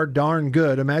boys are darn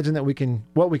good. Imagine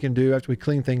what we can do after we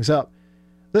clean things up.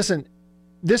 Listen,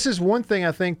 this is one thing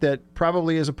I think that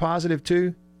probably is a positive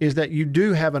too, is that you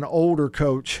do have an older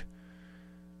coach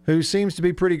who seems to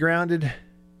be pretty grounded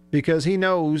because he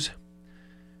knows,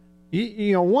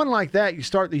 one like that, you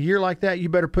start the year like that, you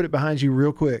better put it behind you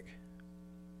real quick.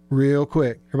 Real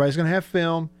quick. Everybody's going to have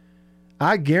film.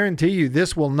 I guarantee you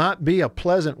this will not be a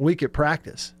pleasant week at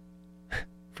practice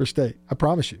for State. I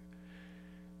promise you.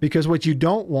 Because what you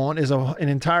don't want is an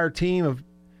entire team of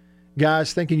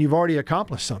guys thinking you've already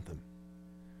accomplished something.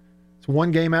 It's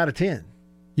one game out of 10.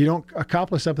 You don't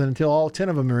accomplish something until all 10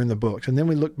 of them are in the books. And then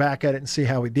we look back at it and see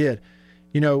how we did.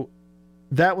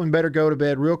 That one better go to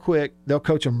bed real quick. They'll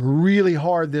coach them really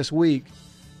hard this week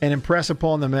and impress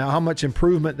upon them how much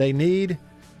improvement they need.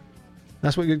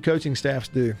 That's what good coaching staffs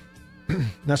do.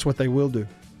 That's what they will do.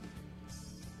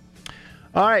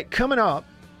 All right, coming up,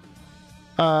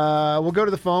 we'll go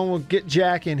to the phone. We'll get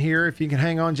Jack in here. If you can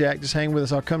hang on, Jack, just hang with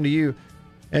us. I'll come to you.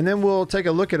 And then we'll take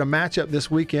a look at a matchup this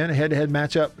weekend, a head-to-head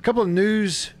matchup. A couple of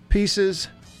news pieces.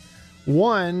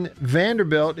 One,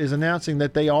 Vanderbilt is announcing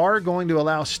that they are going to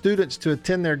allow students to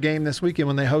attend their game this weekend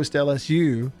when they host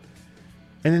LSU.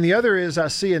 And then the other is I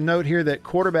see a note here that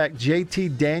quarterback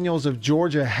JT Daniels of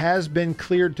Georgia has been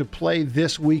cleared to play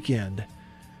this weekend.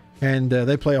 And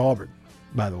they play Auburn,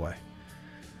 by the way.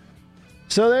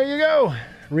 So there you go.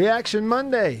 Reaction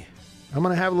Monday. I'm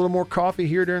going to have a little more coffee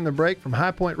here during the break from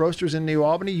High Point Roasters in New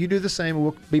Albany. You do the same, and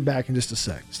we'll be back in just a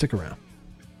sec. Stick around.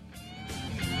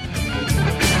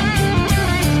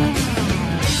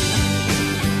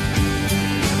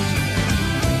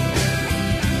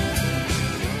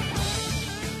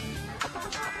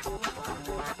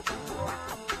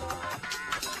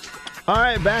 All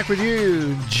right, back with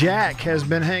you. Jack has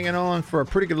been hanging on for a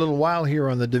pretty good little while here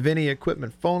on the Davini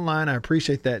Equipment phone line. I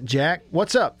appreciate that, Jack.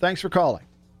 What's up? Thanks for calling.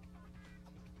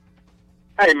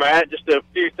 Hey, Matt, just a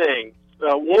few things.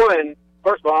 One,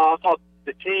 first of all, I thought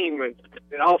the team in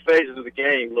all phases of the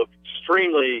game looked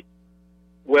extremely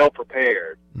well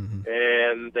prepared. Mm-hmm.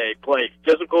 And they played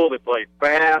physical, they played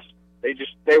fast.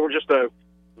 They were just a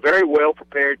very well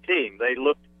prepared team. They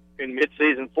looked in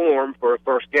mid-season form for a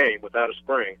first game without a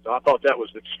spring. So I thought that was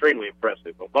extremely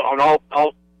impressive. But on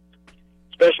all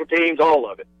special teams, all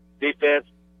of it. Defense,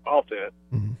 offense.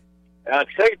 Mm-hmm. The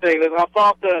second thing is I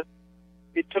thought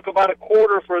it took about a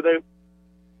quarter for the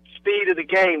speed of the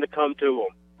game to come to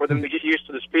them, for them to get used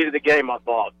to the speed of the game, I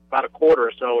thought. About a quarter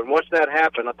or so. And once that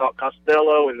happened, I thought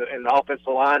Costello and the offensive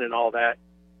line and all that,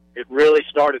 it really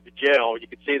started to gel. You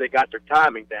could see they got their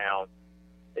timing down.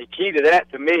 The key to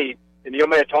that, to me, and you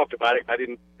may have talked about it. I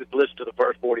didn't listen to the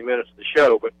first 40 minutes of the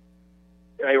show, but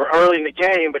they were early in the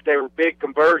game, but they were big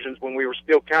conversions when we were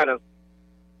still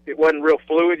it wasn't real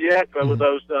fluid yet, but with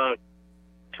those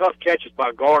tough catches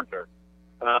by Gardner.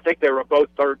 I think they were both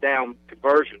third down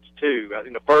conversions, too,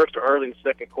 in the first or early in the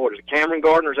second quarter. Is it Cameron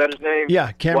Gardner? Is that his name?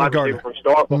 Yeah, Cameron Gardner. From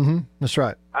Starkville. That's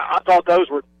right. I thought those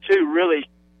were two really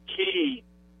key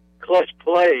clutch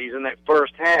plays in that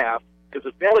first half, because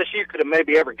if LSU could have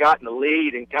maybe ever gotten the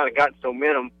lead and kind of gotten some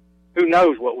momentum, who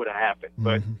knows what would have happened.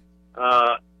 But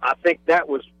I think that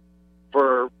was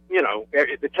for,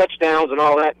 the touchdowns and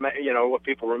all that, what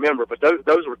people remember. But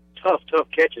those were tough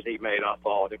catches he made, I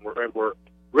thought, and were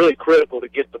really critical to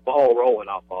get the ball rolling,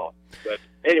 I thought. But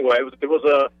anyway, I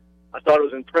thought it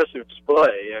was an impressive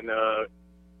display and of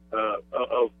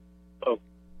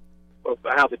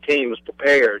how the team was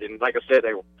prepared. And like I said,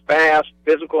 they were fast,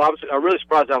 physical. I'm really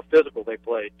surprised how physical they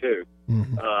played too.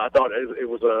 I thought it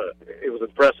was an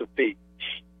impressive feat.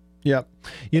 Yep.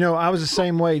 I was the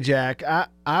same way, Jack.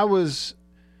 I was,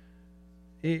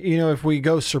 if we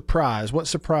go surprise, what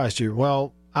surprised you?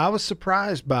 Well, I was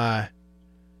surprised by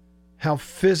how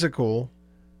physical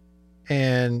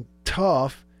and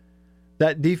tough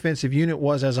that defensive unit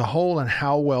was as a whole and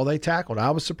how well they tackled. I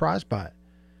was surprised by it.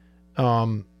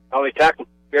 How they tackled.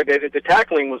 The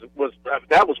tackling was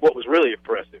that was what was really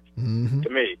impressive to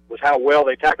me, was how well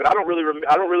they tackled. I don't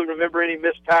really remember any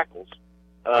missed tackles.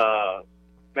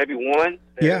 Maybe one.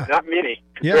 Yeah. Not many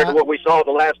compared to what we saw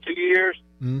the last 2 years.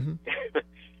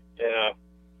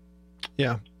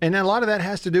 Yeah. And a lot of that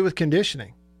has to do with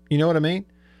conditioning. You know what I mean?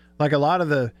 Like a lot of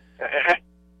the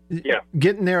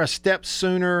getting there a step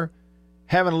sooner,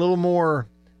 having a little more,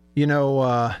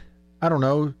 I don't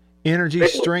know, energy,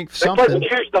 strength, something. They played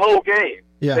with juice the whole game.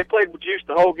 Yeah. They played with juice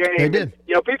the whole game. They did.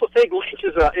 People think Leach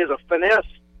is a finesse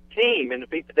team and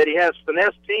that he has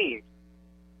finesse teams.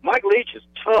 Mike Leach is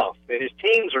tough, and his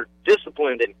teams are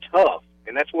disciplined and tough,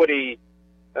 and that's what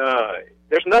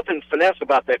there's nothing finesse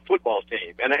about that football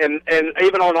team. And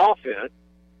even on offense,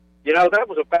 that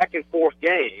was a back-and-forth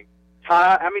game.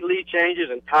 How many lead changes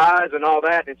and ties and all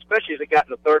that, and especially as it got in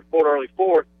the third quarter, early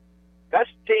fourth, that's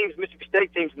teams, Mississippi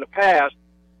State teams in the past,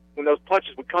 when those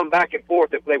punches would come back and forth,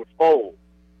 they would fold.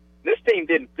 This team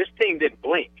didn't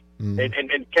blink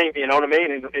and came, you know what I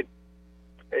mean? And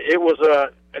it was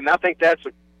and I think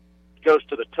goes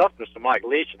to the toughness of Mike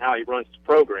Leach and how he runs his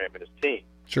program and his team.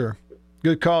 Sure.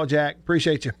 Good call, Jack.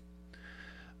 Appreciate you.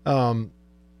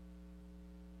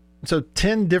 So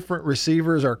 10 different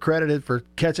receivers are credited for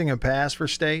catching a pass for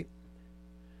State.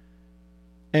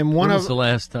 And when was the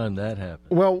last time that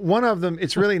happened? Well, one of them,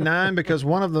 it's really 9 because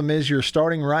one of them is your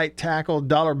starting right tackle,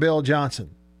 Dollar Bill Johnson.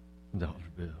 Dollar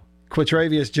Bill.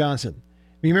 Quatravius Johnson.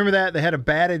 You remember that? They had a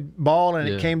batted ball and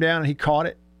it came down and he caught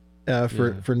it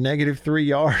for -3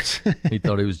 yards. He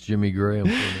thought he was Jimmy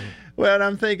Graham. Well,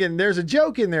 I'm thinking there's a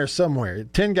joke in there somewhere.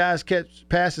 10 guys catch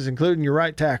passes, including your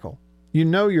right tackle.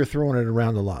 You're throwing it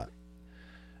around a lot.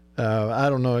 I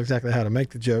don't know exactly how to make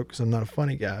the joke because I'm not a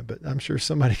funny guy, but I'm sure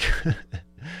somebody could.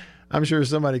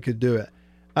 Could do it.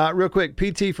 Real quick,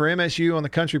 PT for MSU on the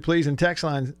Country Please and text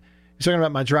line. He's talking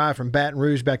about my drive from Baton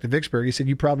Rouge back to Vicksburg. He said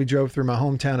you probably drove through my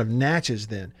hometown of Natchez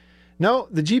then. No,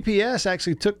 the GPS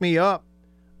actually took me up.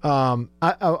 I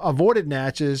avoided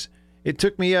Natchez. It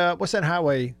took me up. What's that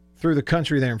highway through the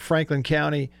country there in Franklin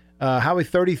County? Highway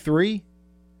 33.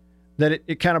 That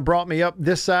it kind of brought me up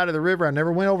this side of the river. I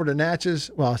never went over to Natchez.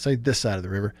 Well, I say this side of the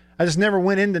river. I just never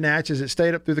went into Natchez. It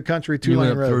stayed up through the country,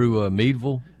 2-lane road. Through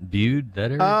Meadville, Bude,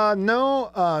 that area?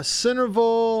 No,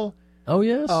 Centerville. Oh,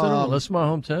 yeah, Centerville. That's my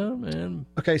hometown, man.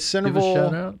 Okay, Centerville. Give a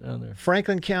shout out down there.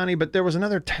 Franklin County, but there was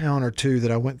another town or two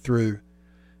that I went through,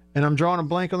 and I'm drawing a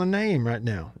blank on the name right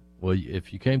now. Well,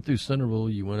 if you came through Centerville,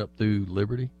 you went up through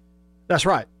Liberty? That's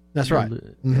right. That's right.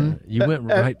 You went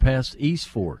right past East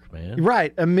Fork, man.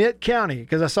 Right, Amite County,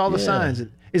 because I saw the signs.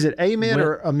 Is it Amite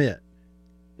or Amite?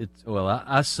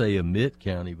 I say Amite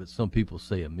County, but some people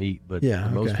say Amite, but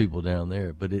most people down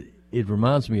there. But it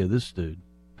reminds me of this dude.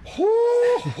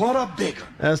 What a big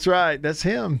one. That's right. That's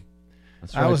him.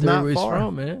 That's right. I was not where far. He's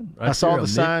from, man. Right, I saw the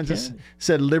signs that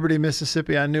said Liberty,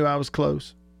 Mississippi. I knew I was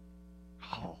close.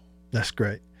 Oh, that's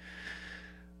great.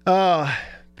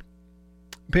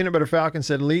 Peanut Butter Falcon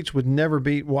said Leach could never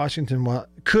beat Washington while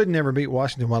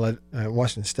at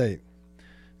Washington State.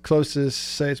 Closest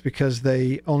say it's because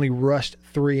they only rushed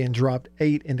 3 and dropped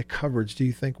 8 into coverage. Do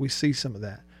you think we see some of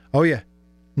that? Oh yeah,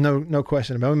 no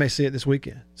question about it. We may see it this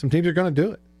weekend. Some teams are going to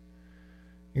do it.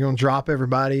 You're going to drop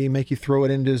everybody, make you throw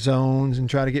it into zones, and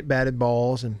try to get batted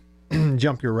balls and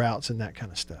jump your routes and that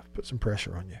kind of stuff. Put some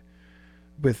pressure on you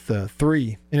with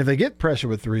 3. And if they get pressure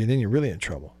with 3, then you're really in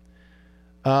trouble.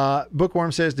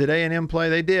 Bookworm says, did A&M play?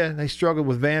 They did. They struggled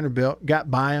with Vanderbilt.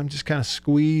 Got by them, just kind of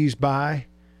squeezed by.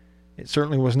 It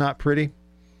certainly was not pretty.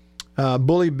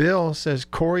 Bully Bill says,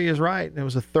 Corey is right. It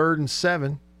was a 3rd and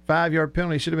 7. 5-yard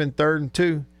penalty. Should have been 3rd and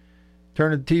 2.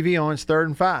 Turn the TV on. It's 3rd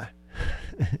and 5.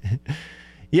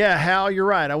 Yeah, Hal, you're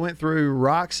right. I went through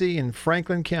Roxy in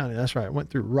Franklin County. That's right. I went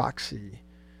through Roxy,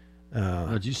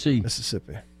 Did you see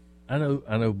Mississippi. I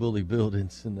know Bully Bill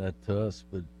didn't send that to us,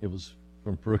 but it was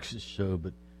from Brooks' show. But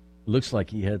it looks like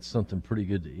he had something pretty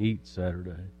good to eat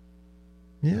Saturday.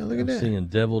 Yeah, look at I'm that. seeing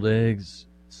deviled eggs,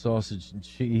 sausage and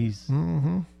cheese.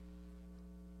 Mm-hmm.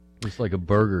 Looks like a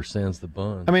burger sans the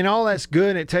bun. I mean, all that's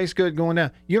good. It tastes good going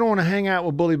down. You don't want to hang out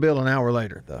with Bully Bill an hour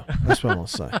later, though. That's what I'm going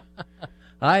to say.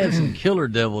 I had some killer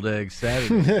deviled eggs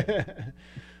Saturday.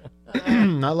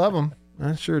 I love them.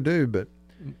 I sure do, but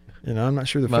I'm not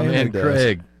sure the My family man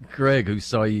does. Craig, who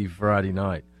saw you Friday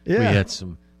night. Yeah.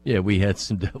 We had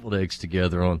some deviled eggs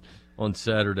together on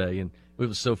Saturday, and it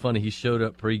was so funny. He showed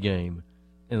up pregame,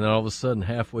 and then all of a sudden,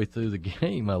 halfway through the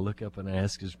game, I look up and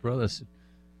ask his brother. I said,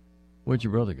 "Where'd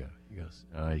your brother go?" He goes,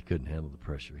 he couldn't handle the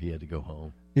pressure. He had to go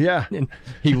home. Yeah. And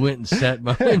he went and sat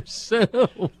by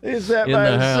himself Is that in by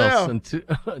the himself? house until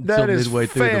That is midway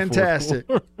through fantastic.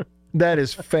 the fourth quarter. That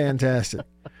is fantastic.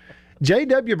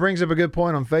 JW brings up a good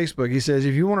point on Facebook. He says,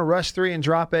 if you want to rush 3 and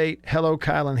drop 8, hello,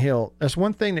 Kylan Hill. That's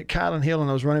one thing that Kylan Hill and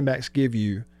those running backs give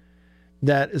you.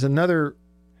 That is another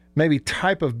maybe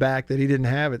type of back that he didn't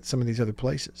have at some of these other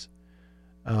places.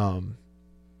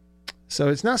 So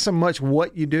it's not so much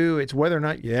what you do, it's whether or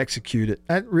not you execute it.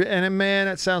 And man,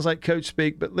 that sounds like coach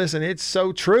speak, but listen, it's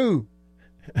so true.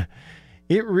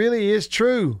 It really is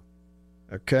true.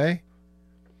 Okay?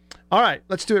 All right,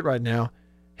 let's do it right now.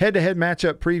 Head-to-head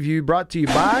matchup preview brought to you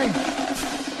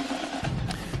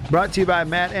by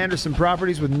Matt Anderson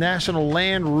Properties with National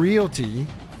Land Realty.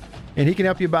 And he can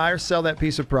help you buy or sell that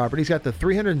piece of property. He's got the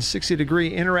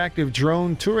 360-degree interactive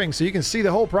drone touring, so you can see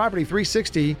the whole property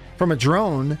 360 from a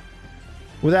drone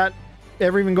without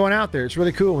ever even going out there. It's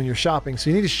really cool when you're shopping. So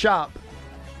you need to shop.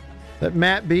 Let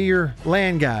Matt be your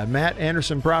land guy. Matt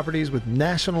Anderson Properties with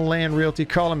National Land Realty.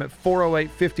 Call him at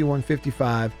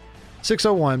 408-5155.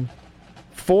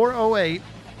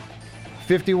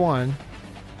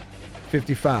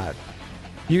 601-408-5155.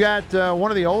 You got one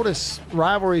of the oldest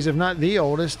rivalries, if not the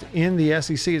oldest, in the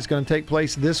SEC. It's going to take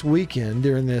place this weekend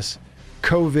during this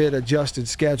COVID-adjusted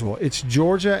schedule. It's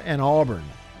Georgia and Auburn.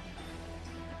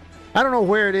 I don't know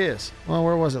where it is. Well,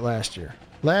 where was it last year?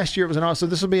 Last year it was in Austin. So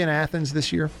this will be in Athens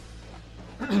this year.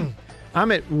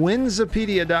 I'm at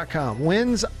Winsipedia.com.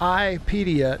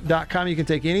 Winsipedia.com. You can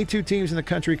take any two teams in the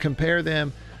country, compare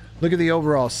them, look at the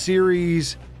overall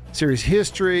series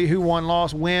history, who won,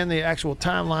 lost, when, the actual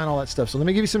timeline, all that stuff. So let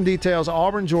me give you some details.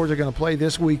 Auburn, Georgia are going to play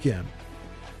this weekend.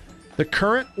 The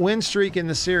current win streak in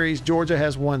the series, Georgia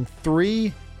has won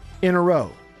 3 in a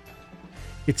row.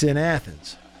 It's in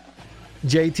Athens.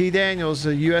 JT Daniels, a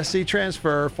USC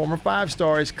transfer, former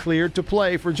 5-star, is cleared to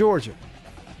play for Georgia.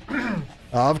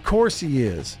 Of course he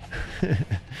is.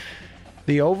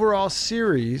 The overall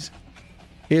series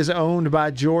is owned by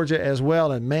Georgia as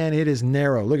well, and man, it is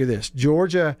narrow. Look at this.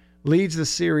 Georgia leads the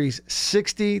series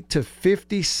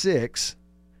 60-56.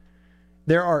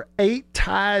 There are 8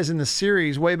 ties in the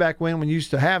series way back when we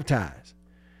used to have ties.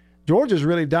 Georgia's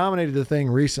really dominated the thing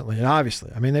recently, and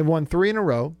obviously. I mean, they've won 3 in a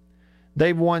row.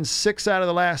 They've won 6 out of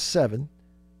the last 7.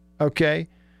 Okay.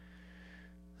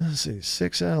 Let's see.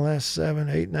 6 out of the last 7,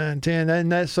 8, 9, 10.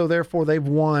 And so therefore they've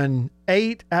won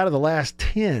 8 out of the last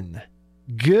 10.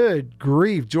 Good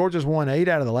grief. Georgia's won 8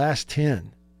 out of the last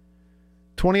 10.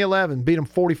 2011 beat them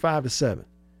 45-7.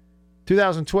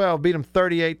 2012 beat them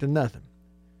 38-0.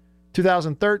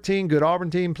 2013, good Auburn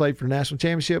team, played for the national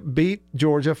championship, beat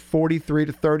Georgia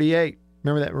 43-38.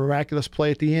 Remember that miraculous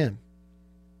play at the end.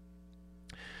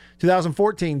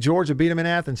 2014, Georgia beat them in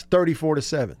Athens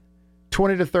 34-7.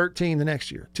 20-13 the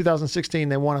next year. 2016,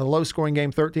 they won a low-scoring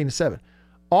game 13-7.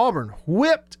 Auburn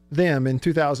whipped them in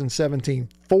 2017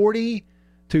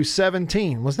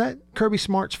 40-17. Was that Kirby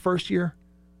Smart's first year?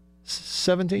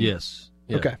 17? Yes.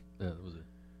 Yeah. Okay. Yeah, that was it.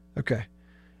 Okay.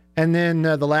 And then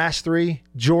the last 3,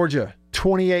 Georgia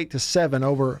 28-7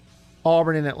 over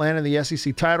Auburn in Atlanta in the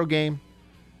SEC title game.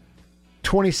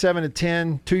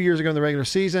 27-10 2 years ago in the regular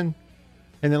season.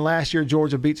 And then last year,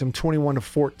 Georgia beats them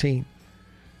 21-14.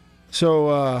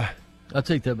 So I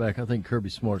take that back. I think Kirby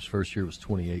Smart's first year was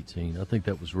 2018. I think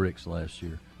that was Rick's last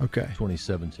year. Okay.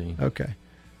 2017. Okay.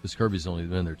 Because Kirby's only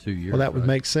been there 2 years. Well, that would right?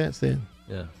 make sense then.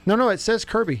 Yeah. No, it says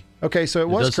Kirby. Okay, so it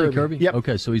was does Kirby. say Kirby? Yep.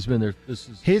 Okay, so he's been there. This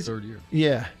is his 3rd year.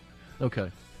 Yeah.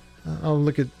 Okay. I'll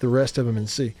look at the rest of them and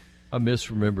see. I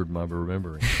misremembered my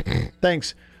remembering.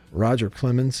 Thanks. Roger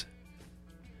Clemens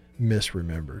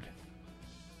misremembered.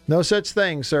 No such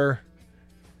thing, sir.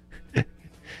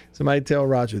 Somebody tell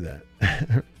Roger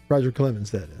that. Roger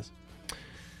Clemens, that is.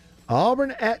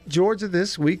 Auburn at Georgia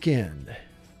this weekend.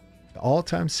 The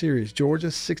all-time series. Georgia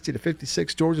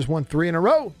 60-56. Georgia's won 3 in a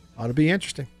row. Ought to be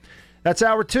interesting. That's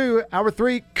hour 2. Hour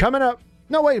 3 coming up.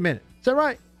 No, wait a minute. Is that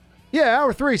right? Yeah,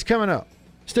 hour 3 is coming up.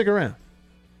 Stick around.